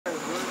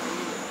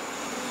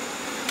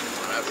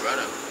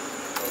brother.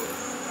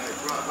 Hey,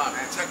 bro,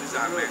 man, check this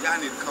out, man.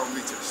 Y'all need to come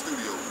meet to the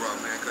studio, bro,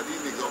 man, because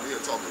these niggas over here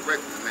talking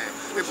reckless, man.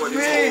 They put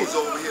these hoes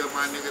over here,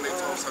 my nigga, they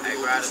talk something.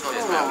 Hey, brother,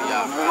 this man, we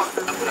out, bro.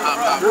 I'm gonna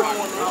hop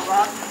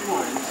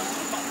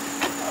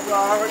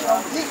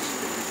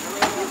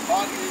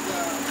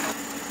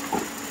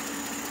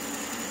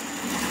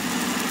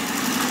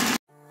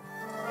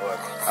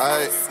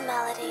Alright,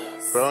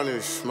 bro, I don't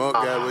even smoke,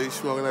 guy. But you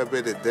smoking that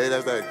bit today?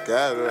 That's that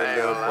guy right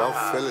there, bro.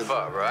 I'm feeling it.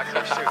 Fuck, bro. I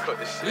can't sugarcoat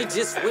this shit. You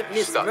just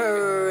witnessed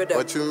murder.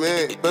 What you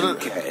mean?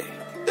 Okay.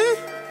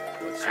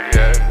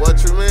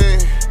 What you mean?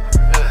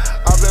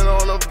 I've been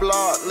on the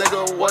block,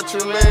 nigga. What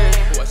you mean?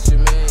 What you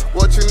mean?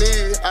 What you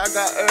need? I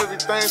got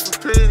everything for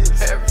peace.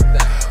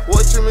 Everything.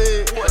 What you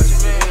mean? What you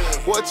mean?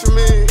 What you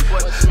mean?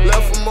 What you mean?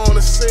 Left him on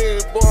the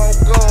scene, boy, I'm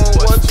gone.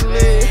 What you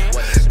mean?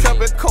 Kept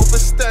it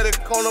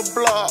copacetic on the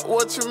block.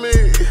 What you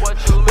mean?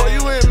 Boy,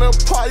 you in the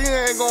pot, you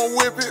ain't gon'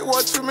 whip it.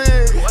 What you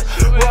mean?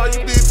 Bro,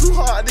 you be too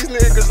hard, these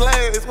niggas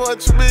lanes.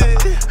 What you mean?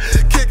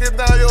 Kick it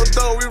down your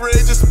door, we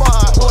raise your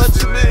spot. What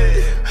you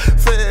mean?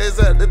 Feds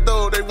at the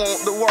door, they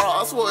want the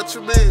rocks. What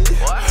you mean?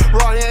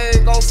 Bro, you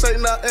ain't gon' say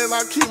nothing,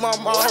 I keep my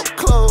mouth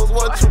closed.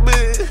 What you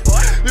mean?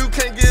 You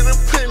can't get a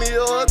penny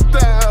or a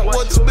dime.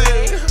 What you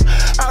mean?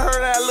 I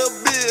heard that little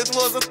bitch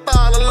was a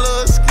thought of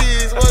little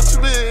skis. What you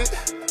mean?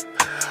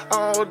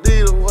 I don't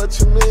need it. What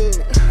you mean?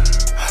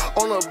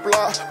 On the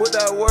block with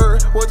that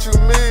word. What you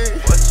mean?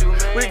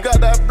 We got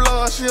that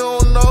blonde, she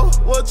don't know.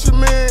 What you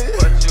mean?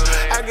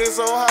 I get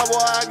so high,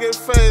 boy, I get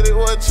faded.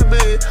 What you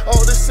mean?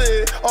 On the C,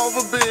 off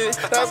a B.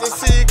 That's a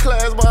C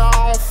class, but I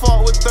don't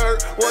fuck with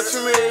dirt. What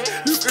you mean?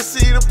 You can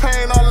see the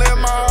pain all in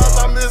my eyes.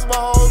 I miss my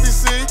whole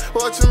BC.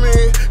 What you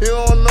mean? You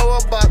don't know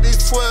about these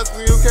twists,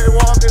 you can't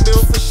walk in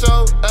them for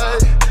sure.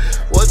 Hey,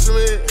 what you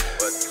mean?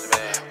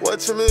 What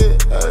you mean?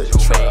 Hey,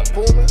 trap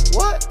booming.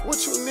 What?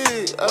 What you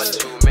need? Ay,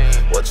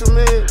 what you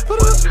mean?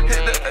 Put up,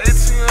 hit the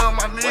ATM,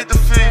 I need the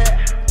fee.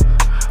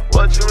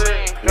 What you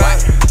mean? What?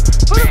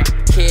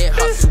 Kid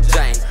Hustle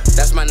Jane,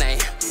 that's my name.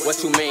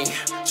 What you mean?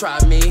 Try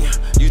me,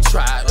 you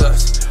tried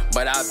us,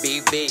 but I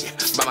be big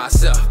by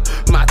myself,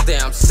 my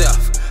damn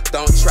self.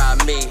 Don't try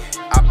me,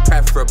 I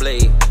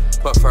preferably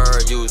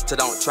prefer you to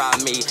don't try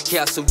me. Kid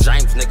Hustle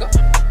James, nigga.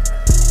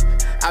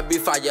 I be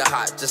fire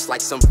hot just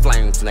like some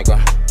flames, nigga.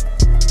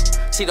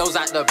 See those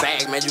out the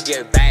bag, man, you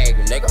get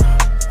bagged, nigga.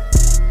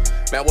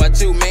 Man, what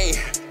you mean?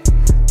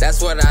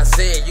 That's what I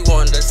said, you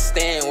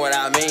understand what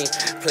I mean.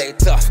 Play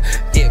tough,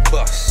 get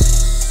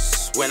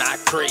bust when I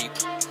creep.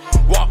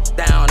 Walk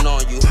down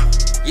on you,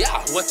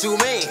 yeah, what you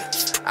mean?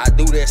 I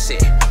do this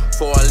shit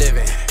for a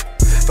living,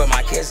 for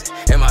my kids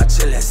and my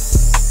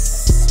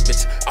chillers.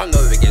 Bitch, I'm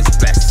the biggest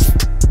best.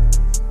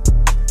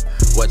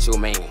 What you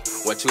mean?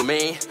 What you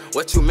mean?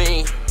 What you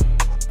mean?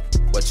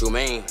 What you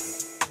mean?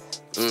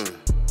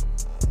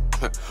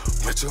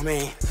 What you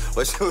mean?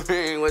 What you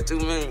mean? What you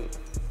mean?